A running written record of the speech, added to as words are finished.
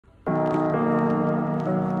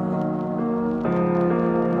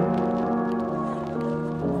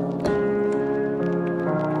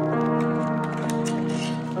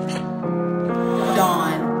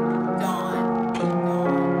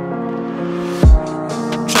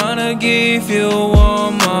Tryna give you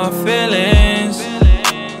all my feelings,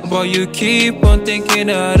 but you keep on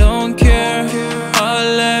thinking I don't care. I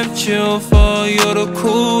left you for you to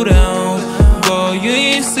cool down, but you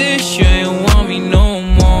insist you ain't want me no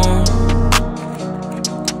more.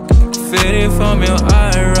 Faded from your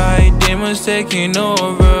eye, right? Demons taking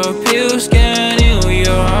over. Pills can heal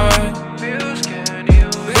your heart.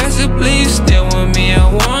 Better please stay with me, I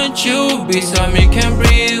want you beside me. Can't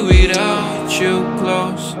breathe without you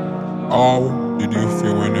close. How did you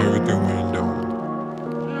feel when everything went down?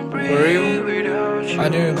 For real? I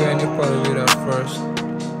didn't get any part of it at first.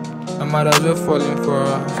 I might as well falling for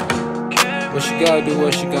her, but she gotta do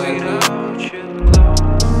what she gotta do.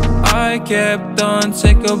 I kept on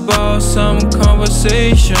thinking about some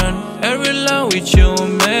conversation. Every line with you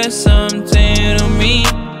meant something to me.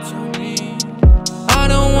 I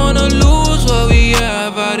don't wanna lose what we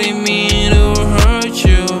have, I didn't mean to hurt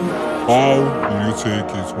you. How do you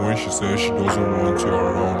take it when she says she doesn't want you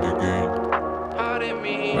around again?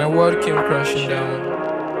 My world came crashing down,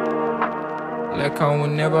 like I will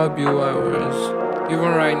never be who I was.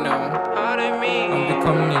 Even right now, I'm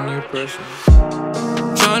becoming a new person.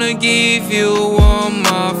 Tryna give you all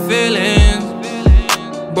my feelings,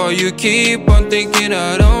 but you keep on thinking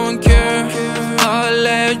I don't care. I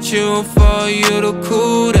left you for you to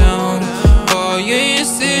cool down, but you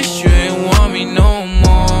insist you ain't want me no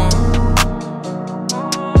more.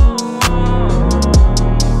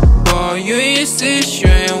 But you insist you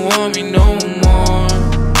ain't want me no more.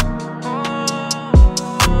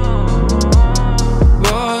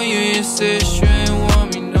 But you insist you ain't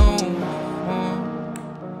want me no more.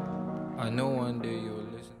 I know one day you'll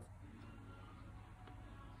listen.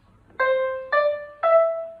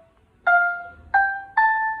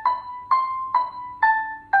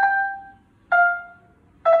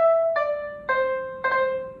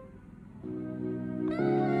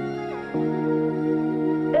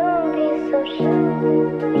 Don't be so shy.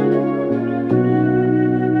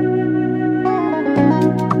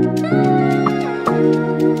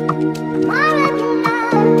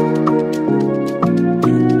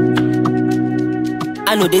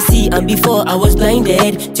 I know they see, and before I was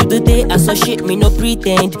blinded. Till the day I saw shit, me no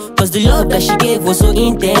pretend. Cause the love that she gave was so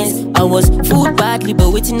intense. I was fooled badly, but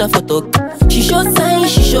waiting her for talk. She showed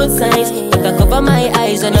signs. Like I cover my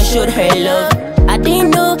eyes and I showed her love. I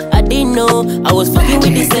didn't know, I was fucking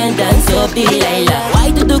with the sentence of Delilah.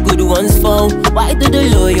 Why do the good ones fall? Why do the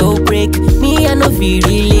loyal break? Me, I no feel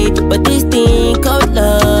relate, but this thing called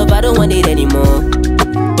love, I don't want it anymore.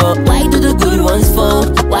 But why do the good ones fall?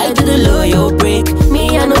 Why do the loyal break?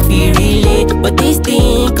 Me, I no feel relate, but this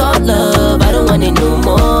thing called love, I don't want it no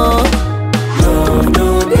more.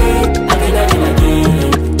 No, babe,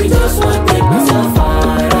 again. We just want to take myself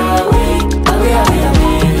far away. Away.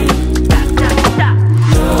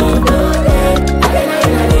 No, babe,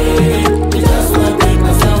 again. We just want to take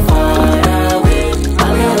myself far away.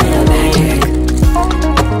 Away.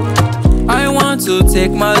 I want to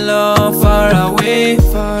take my love far away.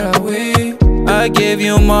 I gave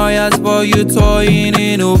you my heart, but you tore it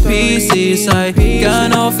into pieces. I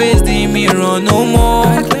cannot face the mirror no more.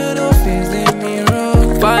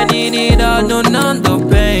 Finding it out, no none the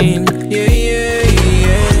pain.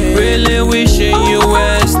 Really wishing you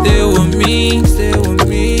were still with me.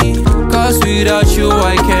 Cause without you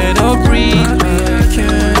I cannot breathe.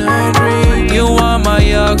 You are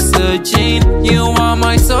my oxygen, you are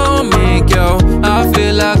my soulmate, girl. I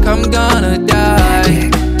feel like I'm gonna die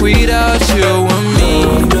without you.